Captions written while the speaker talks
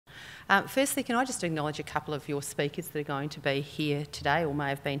Firstly, can I just acknowledge a couple of your speakers that are going to be here today or may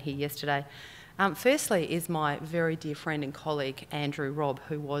have been here yesterday. Firstly is my very dear friend and colleague, Andrew Robb,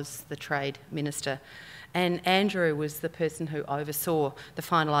 who was the Trade Minister. And Andrew was the person who oversaw the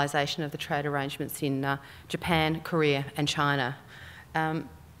finalisation of the trade arrangements in Japan, Korea and China.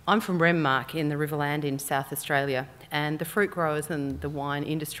 I'm from Renmark in the Riverland in South Australia, and the fruit growers and the wine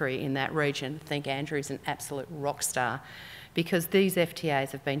industry in that region think Andrew's an absolute rock star, because these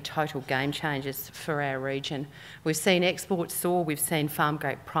FTAs have been total game changers for our region. We've seen exports soar, we've seen farm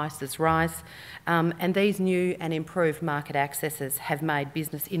gate prices rise, and these new and improved market accesses have made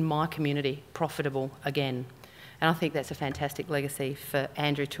business in my community profitable again. And I think that's a fantastic legacy for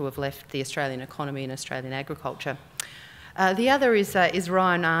Andrew to have left the Australian economy and Australian agriculture. The other is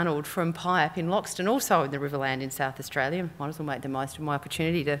Ryan Arnold from PIAP in Loxton, also in the Riverland in South Australia. Might as well make the most of my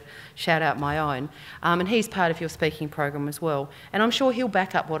opportunity to shout out my own. And he's part of your speaking program as well. And I'm sure he'll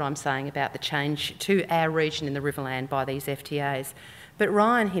back up what I'm saying about the change to our region in the Riverland by these FTAs. But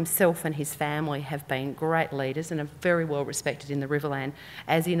Ryan himself and his family have been great leaders and are very well respected in the Riverland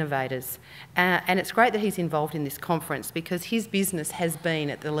as innovators. And it's great that he's involved in this conference, because his business has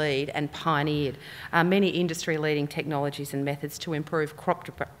been at the lead and pioneered many industry-leading technologies and methods to improve crop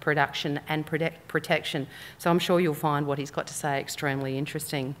production and protection. So I'm sure you'll find what he's got to say extremely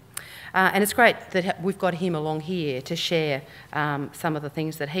interesting. And it's great that we've got him along here to share some of the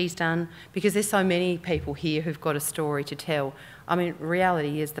things that he's done, because there's so many people here who've got a story to tell. I mean,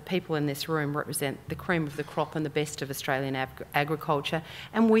 reality is the people in this room represent the cream of the crop and the best of Australian agriculture,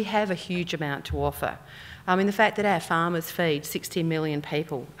 and we have a huge amount to offer. I mean, the fact that our farmers feed 60 million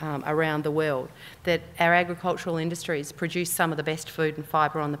people around the world, that our agricultural industries produce some of the best food and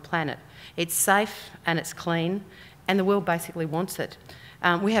fibre on the planet. It's safe and it's clean, and the world basically wants it.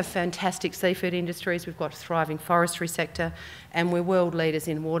 We have fantastic seafood industries, we've got a thriving forestry sector, and we're world leaders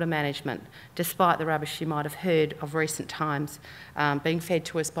in water management, despite the rubbish you might have heard of recent times being fed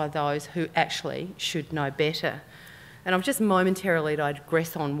to us by those who actually should know better. And I've just momentarily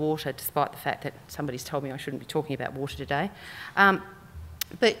digress on water, despite the fact that somebody's told me I shouldn't be talking about water today.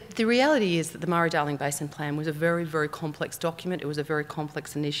 But the reality is that the Murray-Darling Basin Plan was a very, very complex document. It was a very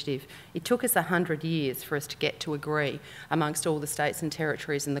complex initiative. It took us 100 years for us to get to agree amongst all the states and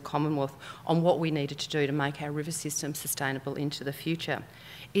territories in the Commonwealth on what we needed to do to make our river system sustainable into the future.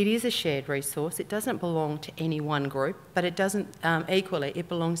 It is a shared resource. It doesn't belong to any one group, but it doesn't equally, it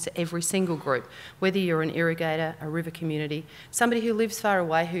belongs to every single group, whether you're an irrigator, a river community, somebody who lives far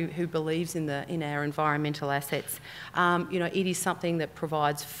away who believes in our environmental assets. You know, it is something that provides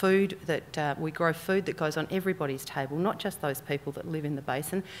food, that we grow food that goes on everybody's table, not just those people that live in the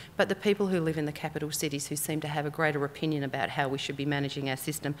basin, but the people who live in the capital cities who seem to have a greater opinion about how we should be managing our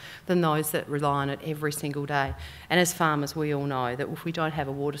system than those that rely on it every single day. And as farmers, we all know that if we don't have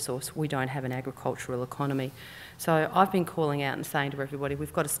a water source, we don't have an agricultural economy. So I've been calling out and saying to everybody,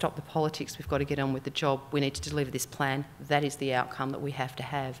 we've got to stop the politics, we've got to get on with the job, we need to deliver this plan. That is the outcome that we have to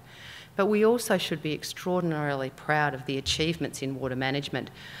have. But we also should be extraordinarily proud of the achievements in water management.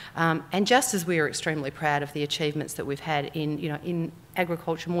 And just as we are extremely proud of the achievements that we've had in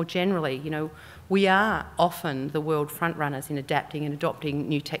agriculture more generally, we are often the world front runners in adapting and adopting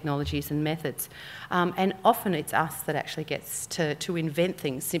new technologies and methods. And often it's us that actually gets to invent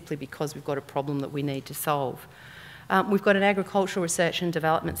things simply because we've got a problem that we need to solve. We've got an agricultural research and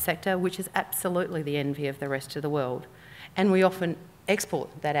development sector which is absolutely the envy of the rest of the world. And we often export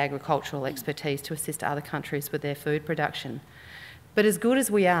that agricultural expertise to assist other countries with their food production. But as good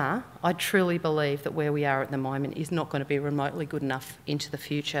as we are, I truly believe that where we are at the moment is not going to be remotely good enough into the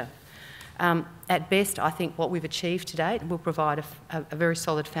future. At best, I think what we've achieved to date will provide a very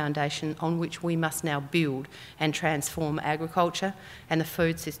solid foundation on which we must now build and transform agriculture and the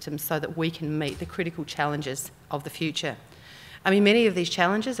food system so that we can meet the critical challenges of the future. I mean, many of these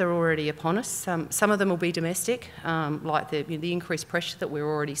challenges are already upon us. Some of them will be domestic, like the increased pressure that we're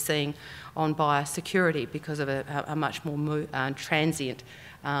already seeing on biosecurity because of a much more transient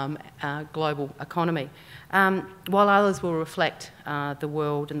global economy, while others will reflect the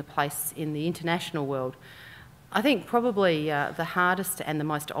world and the place in the international world. I think probably the hardest and the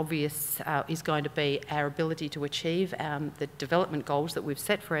most obvious is going to be our ability to achieve the development goals that we've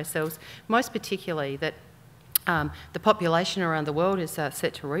set for ourselves, most particularly that the population around the world is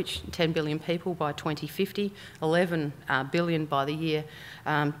set to reach 10 billion people by 2050, 11 billion by the year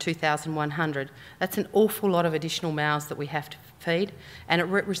 2100. That's an awful lot of additional mouths that we have to feed, and it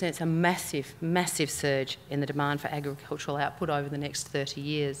represents a massive, massive surge in the demand for agricultural output over the next 30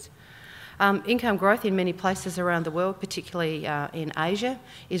 years. Income growth in many places around the world, particularly in Asia,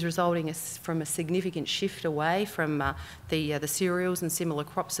 is resulting from a significant shift away from the cereals and similar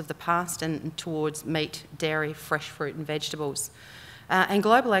crops of the past and towards meat, dairy, fresh fruit and vegetables. And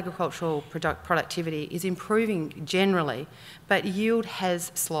global agricultural productivity is improving generally, but yield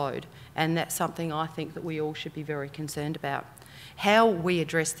has slowed, and that's something I think that we all should be very concerned about. How we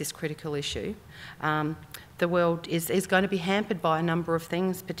address this critical issue, the world is going to be hampered by a number of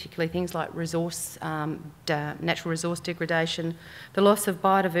things, particularly things like natural resource degradation, the loss of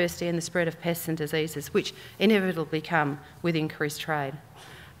biodiversity and the spread of pests and diseases, which inevitably come with increased trade.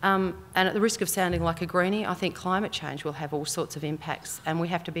 And at the risk of sounding like a greenie, I think climate change will have all sorts of impacts, and we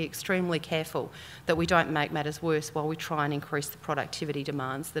have to be extremely careful that we don't make matters worse while we try and increase the productivity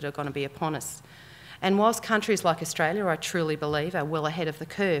demands that are going to be upon us. And whilst countries like Australia, I truly believe, are well ahead of the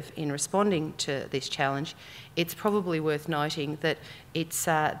curve in responding to this challenge, it's probably worth noting that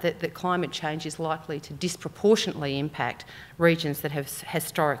that climate change is likely to disproportionately impact regions that have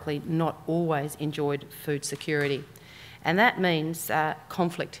historically not always enjoyed food security. And that means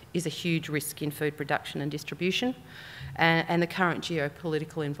conflict is a huge risk in food production and distribution, and the current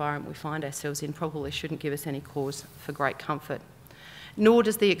geopolitical environment we find ourselves in probably shouldn't give us any cause for great comfort. Nor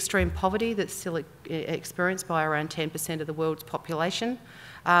does the extreme poverty that's still experienced by around 10% of the world's population,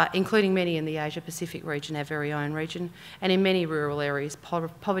 including many in the Asia-Pacific region, our very own region, and in many rural areas,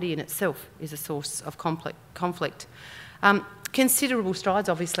 poverty in itself is a source of conflict. Considerable strides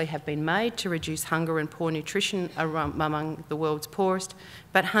obviously have been made to reduce hunger and poor nutrition among the world's poorest,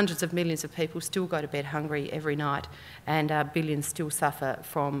 but hundreds of millions of people still go to bed hungry every night, and billions still suffer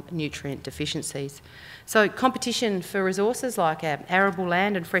from nutrient deficiencies. So competition for resources like arable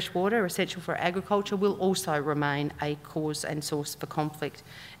land and fresh water, essential for agriculture, will also remain a cause and source for conflict,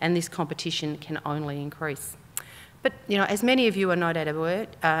 and this competition can only increase. But, you know, as many of you are no doubt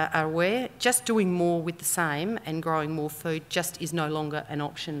aware, just doing more with the same and growing more food just is no longer an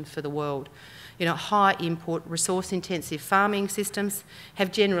option for the world. You know, high input, resource-intensive farming systems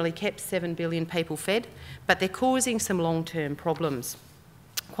have generally kept 7 billion people fed, but they're causing some long-term problems.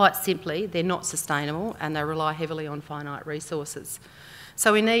 Quite simply, they're not sustainable and they rely heavily on finite resources.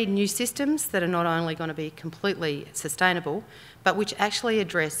 So we need new systems that are not only going to be completely sustainable, but which actually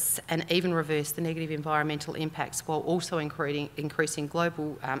address and even reverse the negative environmental impacts while also increasing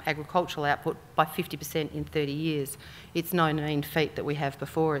global agricultural output by 50% in 30 years. It's no mean feat that we have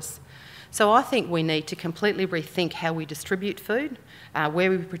before us. So I think we need to completely rethink how we distribute food, where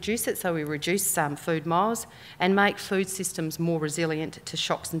we produce it, so we reduce food miles, and make food systems more resilient to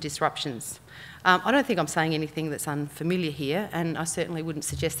shocks and disruptions. I don't think I'm saying anything that's unfamiliar here, and I certainly wouldn't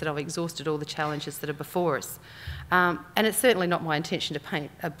suggest that I've exhausted all the challenges that are before us. And it's certainly not my intention to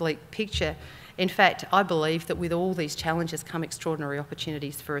paint a bleak picture. In fact, I believe that with all these challenges come extraordinary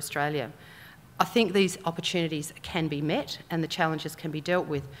opportunities for Australia. I think these opportunities can be met and the challenges can be dealt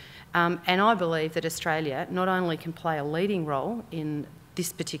with. And I believe that Australia not only can play a leading role in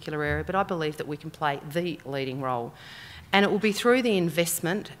this particular area, but I believe that we can play the leading role. And it will be through the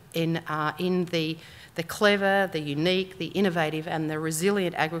investment in the clever, the unique, the innovative and the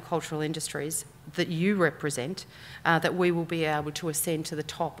resilient agricultural industries that you represent that we will be able to ascend to the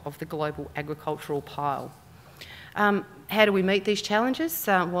top of the global agricultural pile. How do we meet these challenges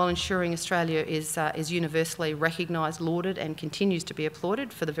while ensuring Australia is universally recognised, lauded and continues to be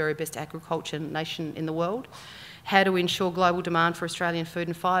applauded for the very best agriculture nation in the world? How do we ensure global demand for Australian food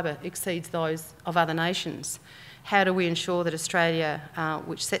and fibre exceeds those of other nations? How do we ensure that Australia,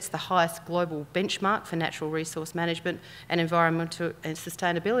 which sets the highest global benchmark for natural resource management and environmental and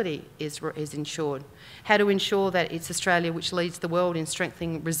sustainability, is ensured? How do we ensure that it's Australia which leads the world in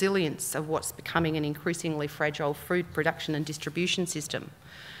strengthening resilience of what's becoming an increasingly fragile food production and distribution system?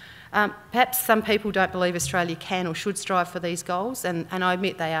 Perhaps some people don't believe Australia can or should strive for these goals, and I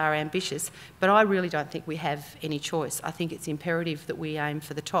admit they are ambitious, but I really don't think we have any choice. I think it's imperative that we aim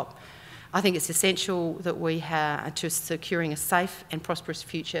for the top. I think it's essential that we are to securing a safe and prosperous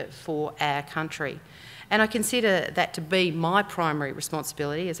future for our country. And I consider that to be my primary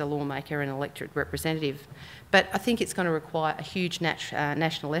responsibility as a lawmaker and elected representative. But I think it's going to require a huge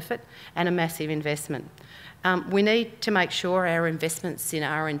national effort and a massive investment. We need to make sure our investments in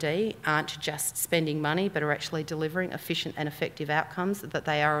R&D aren't just spending money, but are actually delivering efficient and effective outcomes, that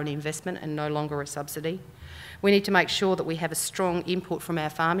they are an investment and no longer a subsidy. We need to make sure that we have a strong input from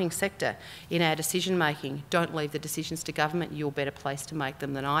our farming sector in our decision making. Don't leave the decisions to government, you're better placed to make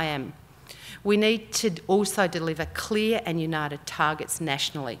them than I am. We need to also deliver clear and united targets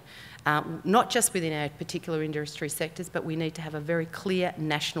nationally not just within our particular industry sectors, but we need to have a very clear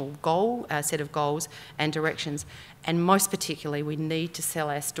national goal, set of goals and directions. And most particularly, we need to sell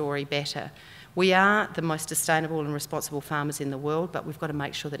our story better. We are the most sustainable and responsible farmers in the world, but we've got to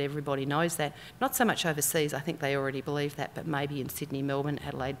make sure that everybody knows that. Not so much overseas, I think they already believe that, but maybe in Sydney, Melbourne,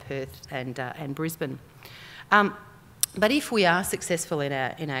 Adelaide, Perth and Brisbane. But if we are successful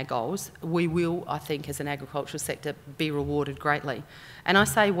in our goals, we will, I think, as an agricultural sector, be rewarded greatly. And I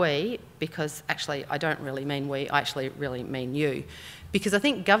say we because actually I don't really mean we, I actually really mean you. Because I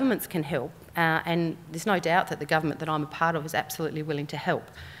think governments can help, and there's no doubt that the government that I'm a part of is absolutely willing to help.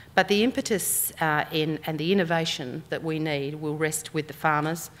 But the impetus and the innovation that we need will rest with the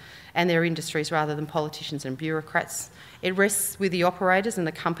farmers and their industries rather than politicians and bureaucrats. It rests with the operators and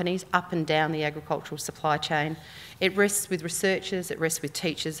the companies up and down the agricultural supply chain. It rests with researchers, it rests with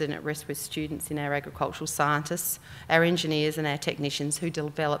teachers, and it rests with students in our agricultural scientists, our engineers and our technicians who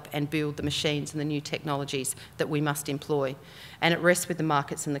develop and build the machines and the new technologies that we must employ. And it rests with the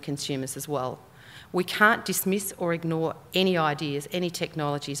markets and the consumers as well. We can't dismiss or ignore any ideas, any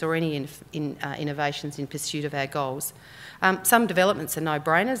technologies or any innovations in pursuit of our goals. Some developments are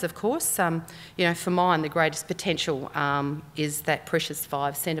no-brainers, of course. You know, for mine, the greatest potential is that precious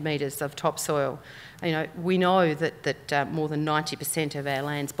 5 centimetres of topsoil. You know, we know that more than 90% of our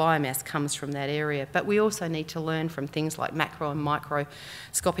land's biomass comes from that area, but we also need to learn from things like macro and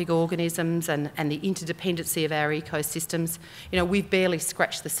microscopic organisms and the interdependency of our ecosystems. You know, we've barely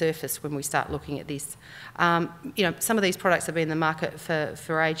scratched the surface when we start looking at this. You know, some of these products have been in the market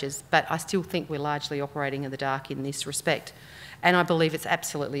for ages, but I still think we're largely operating in the dark in this respect. And I believe it's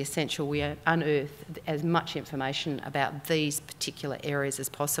absolutely essential we unearth as much information about these particular areas as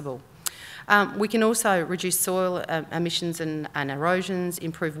possible. We can also reduce soil emissions and erosions,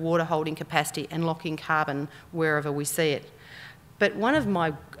 improve water holding capacity and lock in carbon wherever we see it. But one of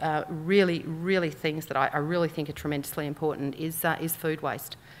my really things that I really think are tremendously important is food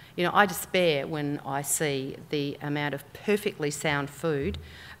waste. You know, I despair when I see the amount of perfectly sound food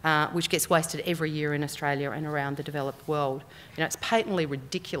which gets wasted every year in Australia and around the developed world. You know, it's patently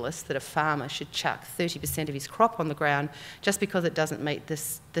ridiculous that a farmer should chuck 30% of his crop on the ground just because it doesn't meet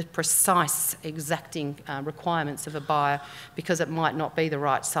the precise exacting requirements of a buyer, because it might not be the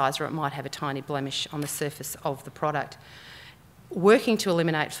right size or it might have a tiny blemish on the surface of the product. Working to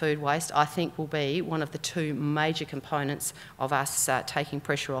eliminate food waste, I think, will be one of the 2 major components of us taking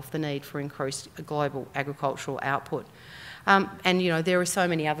pressure off the need for increased global agricultural output. And, you know, there are so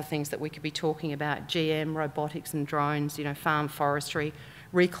many other things that we could be talking about: GM, robotics and drones, you know, farm forestry,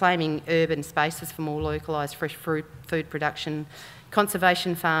 reclaiming urban spaces for more localised fresh food production,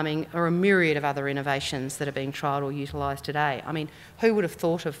 conservation farming, or a myriad of other innovations that are being trialled or utilised today. I mean, who would have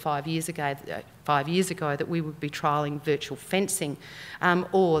thought of 5 years ago that we would be trialling virtual fencing,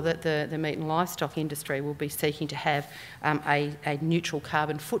 or that the meat and livestock industry will be seeking to have a neutral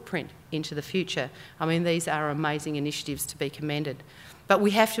carbon footprint into the future. I mean, these are amazing initiatives to be commended. But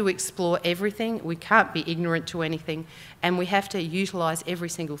we have to explore everything, we can't be ignorant to anything, and we have to utilise every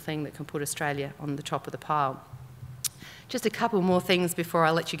single thing that can put Australia on the top of the pile. Just a couple more things before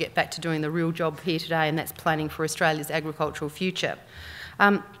I let you get back to doing the real job here today, and that's planning for Australia's agricultural future.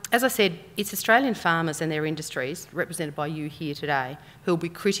 As I said, it's Australian farmers and their industries, represented by you here today, who will be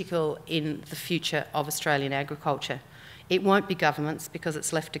critical in the future of Australian agriculture. It won't be governments, because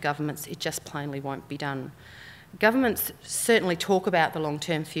it's left to governments, it just plainly won't be done. Governments certainly talk about the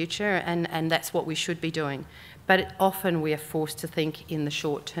long-term future, and that's what we should be doing, but often we are forced to think in the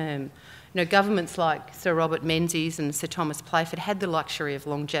short term. You know, governments like Sir Robert Menzies and Sir Thomas Playford had the luxury of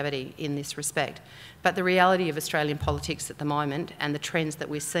longevity in this respect, but the reality of Australian politics at the moment and the trends that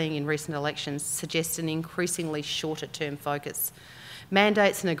we're seeing in recent elections suggest an increasingly shorter-term focus.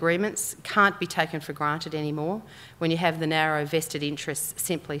 Mandates and agreements can't be taken for granted anymore when you have the narrow vested interests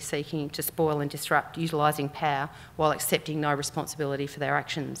simply seeking to spoil and disrupt, utilising power while accepting no responsibility for their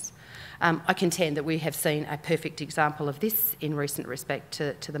actions. I contend that we have seen a perfect example of this in recent respect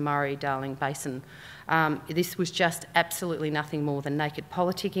to the Murray-Darling Basin. This was just absolutely nothing more than naked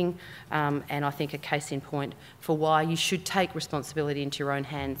politicking, and I think a case in point for why you should take responsibility into your own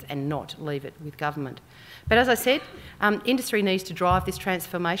hands and not leave it with government. But as I said, industry needs to drive this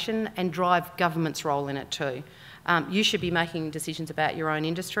transformation and drive government's role in it too. You should be making decisions about your own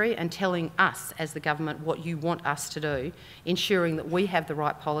industry and telling us as the government what you want us to do, ensuring that we have the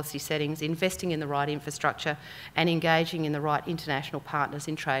right policy settings, investing in the right infrastructure and engaging in the right international partners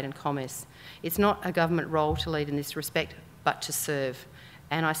in trade and commerce. It's not a government role to lead in this respect, but to serve.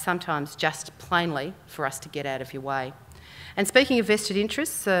 And I sometimes just plainly for us to get out of your way. And speaking of vested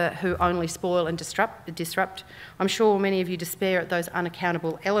interests who only spoil and disrupt, I'm sure many of you despair at those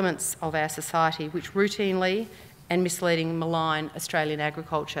unaccountable elements of our society which routinely and misleading malign Australian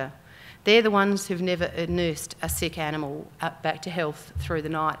agriculture. They're the ones who've never nursed a sick animal back to health through the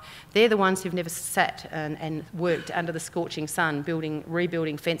night. They're the ones who've never sat and worked under the scorching sun,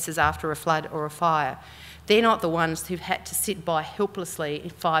 rebuilding fences after a flood or a fire. They're not the ones who've had to sit by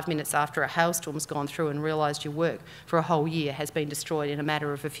helplessly 5 minutes after a hailstorm's gone through and realised your work for a whole year has been destroyed in a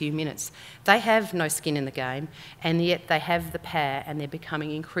matter of a few minutes. They have no skin in the game, and yet they have the power, and they're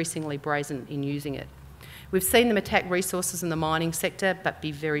becoming increasingly brazen in using it. We've seen them attack resources in the mining sector, but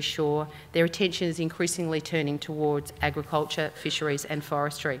be very sure their attention is increasingly turning towards agriculture, fisheries and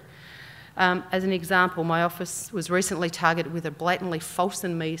forestry. As an example, my office was recently targeted with a blatantly false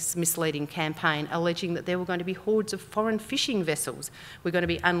and misleading campaign alleging that there were going to be hordes of foreign fishing vessels were going to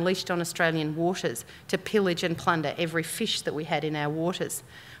be unleashed on Australian waters to pillage and plunder every fish that we had in our waters.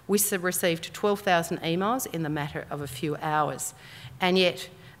 We received 12,000 emails in the matter of a few hours, and yet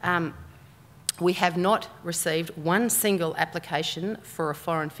we have not received one single application for a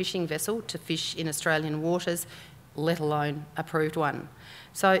foreign fishing vessel to fish in Australian waters, let alone approved one.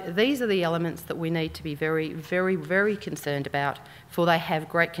 So these are the elements that we need to be very, very, very concerned about, for they have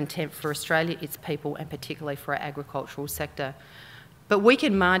great contempt for Australia, its people, and particularly for our agricultural sector. But we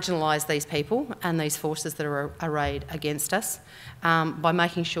can marginalise these people and these forces that are arrayed against us by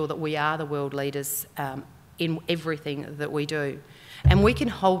making sure that we are the world leaders in everything that we do. And we can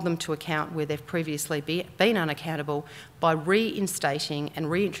hold them to account where they've previously been unaccountable by reinstating and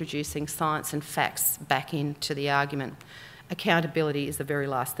reintroducing science and facts back into the argument. Accountability is the very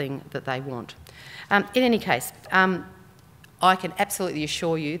last thing that they want. In any case, I can absolutely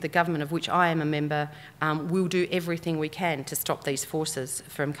assure you the government of which I am a member will do everything we can to stop these forces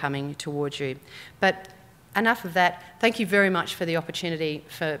from coming towards you. But enough of that. Thank you very much for the opportunity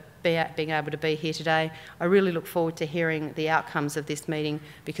for being able to be here today. I really look forward to hearing the outcomes of this meeting,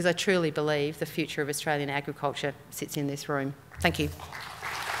 because I truly believe the future of Australian agriculture sits in this room. Thank you.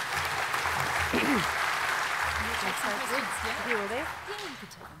 You all there? Yeah, you could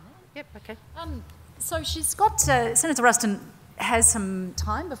take them there. Yep, okay. So she's got, Senator Ruston has some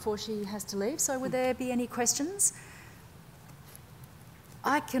time before she has to leave, so would there be any questions?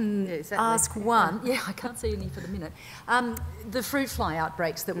 I can ask one. Yeah, I can't see any for the minute. The fruit fly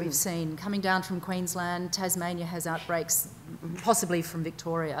outbreaks that we've seen coming down from Queensland, Tasmania has outbreaks, possibly from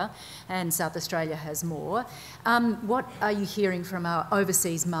Victoria, and South Australia has more. What are you hearing from our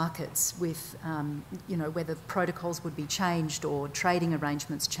overseas markets with, you know, whether protocols would be changed or trading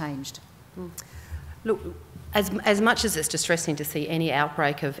arrangements changed? Look, as much as it's distressing to see any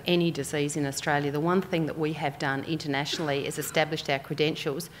outbreak of any disease in Australia, the one thing that we have done internationally is established our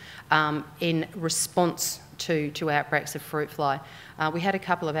credentials in response to outbreaks of fruit fly. We had a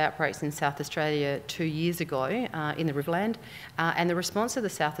couple of outbreaks in South Australia 2 years ago in the Riverland, and the response of the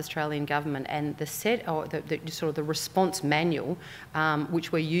South Australian government and the response manual,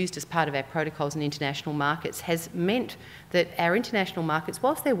 which were used as part of our protocols in international markets, has meant that our international markets,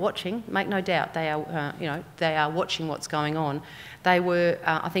 whilst they're watching, make no doubt they are, they are watching what's going on. They were,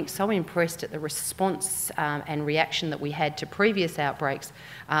 I think, so impressed at the response and reaction that we had to previous outbreaks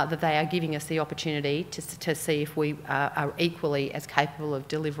that they are giving us the opportunity to see if we are equally as capable of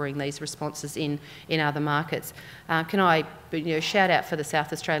delivering these responses in other markets. Can I shout out for the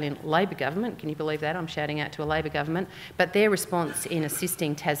South Australian Labor government? Can you believe that? I'm shouting out to a Labor government. But their response in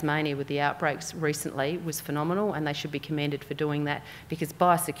assisting Tasmania with the outbreaks recently was phenomenal, and they should be commended for doing that, because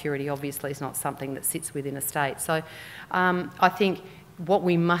biosecurity obviously is not something that sits within a state. So I think what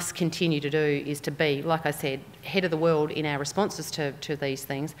we must continue to do is to be, like I said, head of the world in our responses to these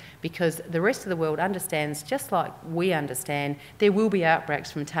things, because the rest of the world understands, just like we understand, there will be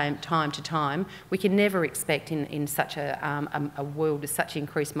outbreaks from time to time. We can never expect in such a world with such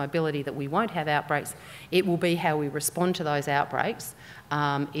increased mobility that we won't have outbreaks. It will be how we respond to those outbreaks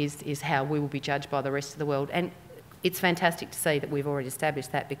is how we will be judged by the rest of the world. And it's fantastic to see that we've already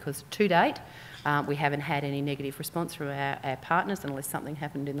established that, because to date, we haven't had any negative response from our partners unless something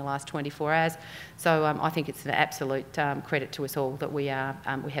happened in the last 24 hours. So I think it's an absolute credit to us all that we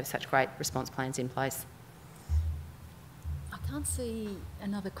have such great response plans in place. I can't see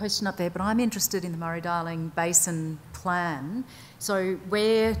another question up there, but I'm interested in the Murray-Darling Basin plan. So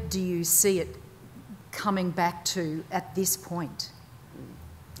where do you see it coming back to at this point?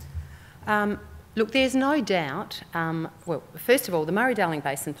 Look, there's no doubt, well, first of all, the Murray-Darling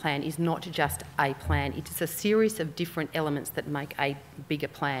Basin Plan is not just a plan, it is a series of different elements that make a bigger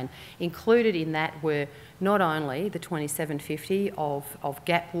plan. Included in that were not only the 2750 of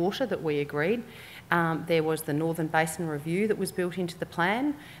gap water that we agreed, there was the Northern Basin Review that was built into the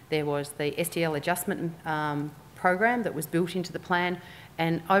plan, there was the SDL adjustment program that was built into the plan,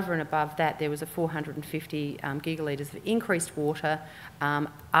 and over and above that there was a 450 gigalitres of increased water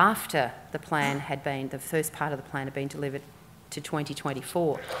after the plan had been, the first part of the plan had been delivered to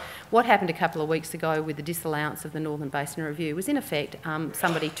 2024. What happened a couple of weeks ago with the disallowance of the Northern Basin Review was in effect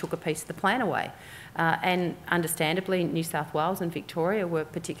somebody took a piece of the plan away. And understandably New South Wales and Victoria were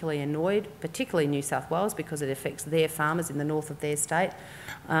particularly annoyed, particularly New South Wales because it affects their farmers in the north of their state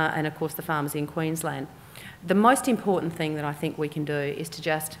and of course the farmers in Queensland. The most important thing that I think we can do is to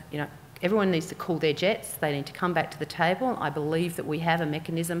just, everyone needs to cool their jets, they need to come back to the table. I believe that we have a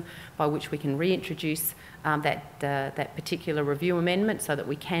mechanism by which we can reintroduce that particular review amendment so that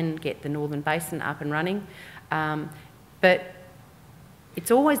we can get the Northern Basin up and running. But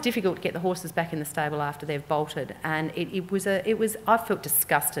it's always difficult to get the horses back in the stable after they've bolted, and I felt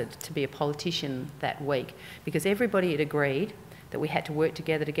disgusted to be a politician that week because everybody had agreed that we had to work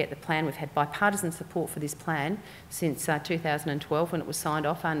together to get the plan. We've had bipartisan support for this plan since 2012 when it was signed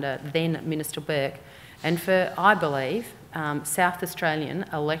off under then Minister Burke. And for, I believe, South Australian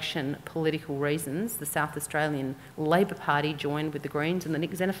election political reasons, the South Australian Labor Party joined with the Greens and the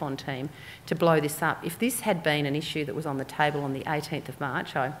Nick Xenophon team to blow this up. If this had been an issue that was on the table on the 18th of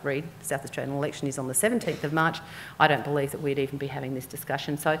March, I read the South Australian election is on the 17th of March, I don't believe that we'd even be having this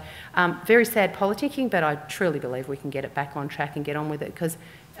discussion. So very sad politicking, but I truly believe we can get it back on track and get on with it because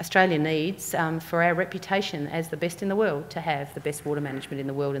Australia needs, for our reputation as the best in the world, to have the best water management in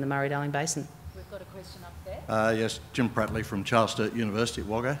the world in the Murray-Darling Basin. We've got a question up there. Yes, Jim Prattley from Charles Sturt University at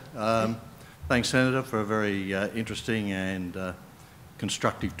Wagga. Thanks, Senator, for a very interesting and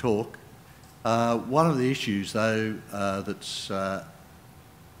constructive talk. One of the issues, though, that's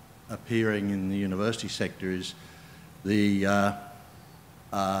appearing in the university sector is the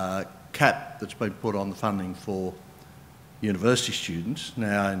cap that's been put on the funding for university students.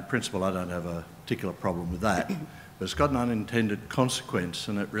 Now, in principle, I don't have a particular problem with that, but it's got an unintended consequence,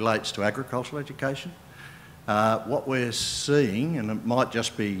 and it relates to agricultural education. What we're seeing, and it might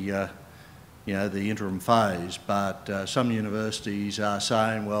just be the interim phase, but some universities are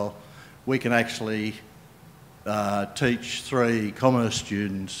saying, well, we can actually teach 3 commerce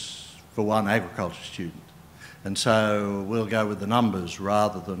students for 1 agriculture student. And so we'll go with the numbers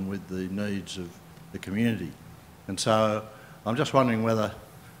rather than with the needs of the community. And so I'm just wondering whether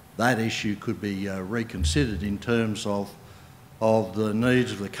that issue could be reconsidered in terms of the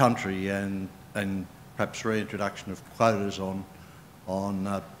needs of the country and perhaps reintroduction of quotas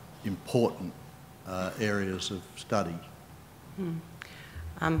on important areas of study.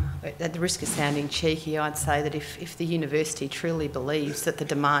 At the risk of sounding cheeky, I'd say that if the university truly believes that the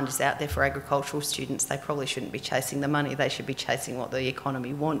demand is out there for agricultural students, they probably shouldn't be chasing the money. They should be chasing what the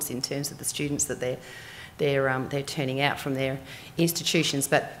economy wants in terms of the students that they're turning out from their institutions.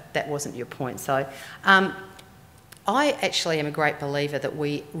 But that wasn't your point. So I actually am a great believer that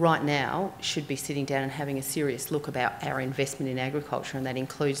we we now should be sitting down and having a serious look about our investment in agriculture, and that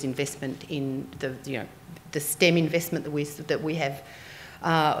includes investment in the STEM investment that we have.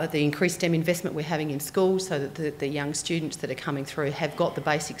 The increased STEM investment we're having in schools so that the young students that are coming through have got the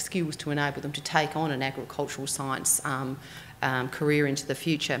basic skills to enable them to take on an agricultural science career into the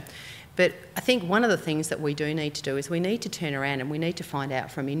future. But I think one of the things that we do need to do is we need to turn around and we need to find out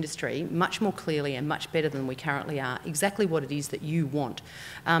from industry much more clearly and much better than we currently are exactly what it is that you want.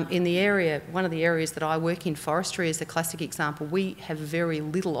 In the area, one of the areas that I work in, forestry is a classic example, we have very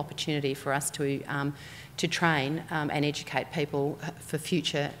little opportunity for us to train and educate people for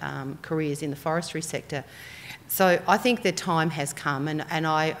future careers in the forestry sector. So I think the time has come, and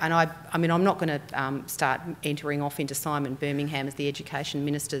I mean I'm not going to start entering off into Simon Birmingham as the Education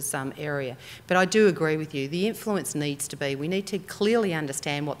Minister's area, but I do agree with you. The influence needs to be, we need to clearly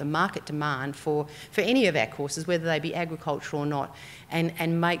understand what the market demand for any of our courses, whether they be agricultural or not,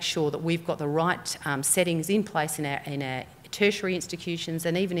 and make sure that we've got the right settings in place in our tertiary institutions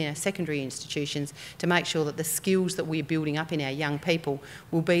and even in our secondary institutions to make sure that the skills that we're building up in our young people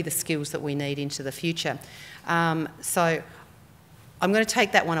will be the skills that we need into the future. So I'm going to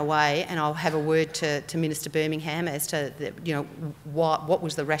take that one away, and I'll have a word to Minister Birmingham as to what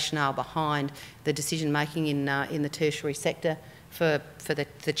was the rationale behind the decision making in the tertiary sector for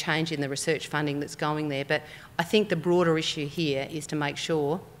the change in the research funding that's going there. But I think the broader issue here is to make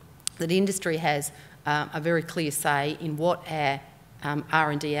sure that industry has a very clear say in what our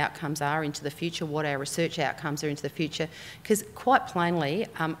R&D outcomes are into the future, what our research outcomes are into the future, because quite plainly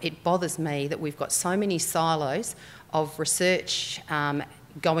it bothers me that we've got so many silos of research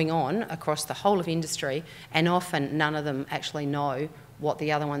going on across the whole of industry, and often none of them actually know what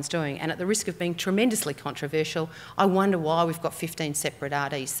the other one's doing. And at the risk of being tremendously controversial, I wonder why we've got 15 separate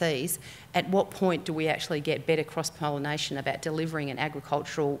RDCs. At what point do we actually get better cross-pollination about delivering an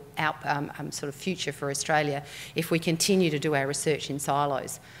agricultural sort of future for Australia if we continue to do our research in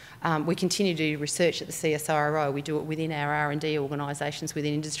silos? We continue to do research at the CSIRO, we do it within our R&D organisations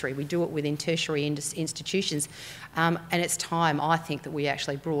within industry, we do it within tertiary institutions, and it's time, I think, that we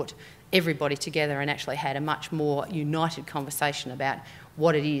actually brought everybody together and actually had a much more united conversation about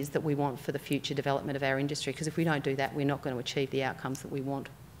what it is that we want for the future development of our industry, because if we don't do that, we're not going to achieve the outcomes that we want.